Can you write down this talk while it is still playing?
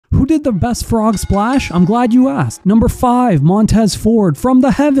did the best frog splash? I'm glad you asked. Number 5, Montez Ford from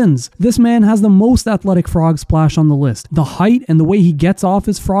the heavens. This man has the most athletic frog splash on the list. The height and the way he gets off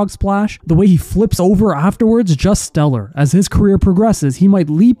his frog splash, the way he flips over afterwards, just stellar. As his career progresses, he might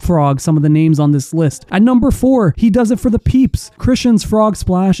leapfrog some of the names on this list. At number 4, he does it for the peeps. Christian's frog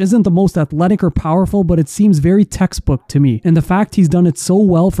splash isn't the most athletic or powerful, but it seems very textbook to me. And the fact he's done it so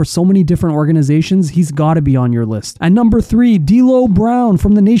well for so many different organizations, he's got to be on your list. At number 3, D'Lo Brown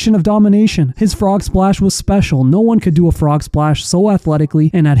from the Nation of Domination. His frog splash was special. No one could do a frog splash so athletically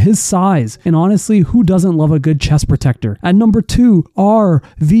and at his size. And honestly, who doesn't love a good chest protector? At number 2,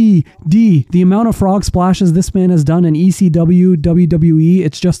 RVD. The amount of frog splashes this man has done in ECW, WWE,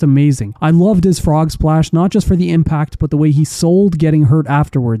 it's just amazing. I loved his frog splash, not just for the impact, but the way he sold getting hurt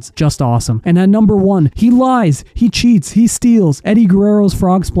afterwards. Just awesome. And at number 1, he lies, he cheats, he steals. Eddie Guerrero's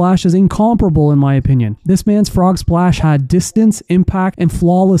frog splash is incomparable in my opinion. This man's frog splash had distance, impact, and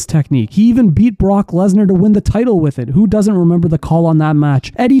flawless technique. He even beat Brock Lesnar to win the title with it. Who doesn't remember the call on that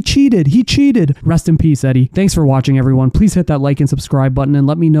match? Eddie cheated. He cheated. Rest in peace, Eddie. Thanks for watching, everyone. Please hit that like and subscribe button and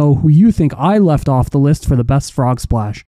let me know who you think I left off the list for the best frog splash.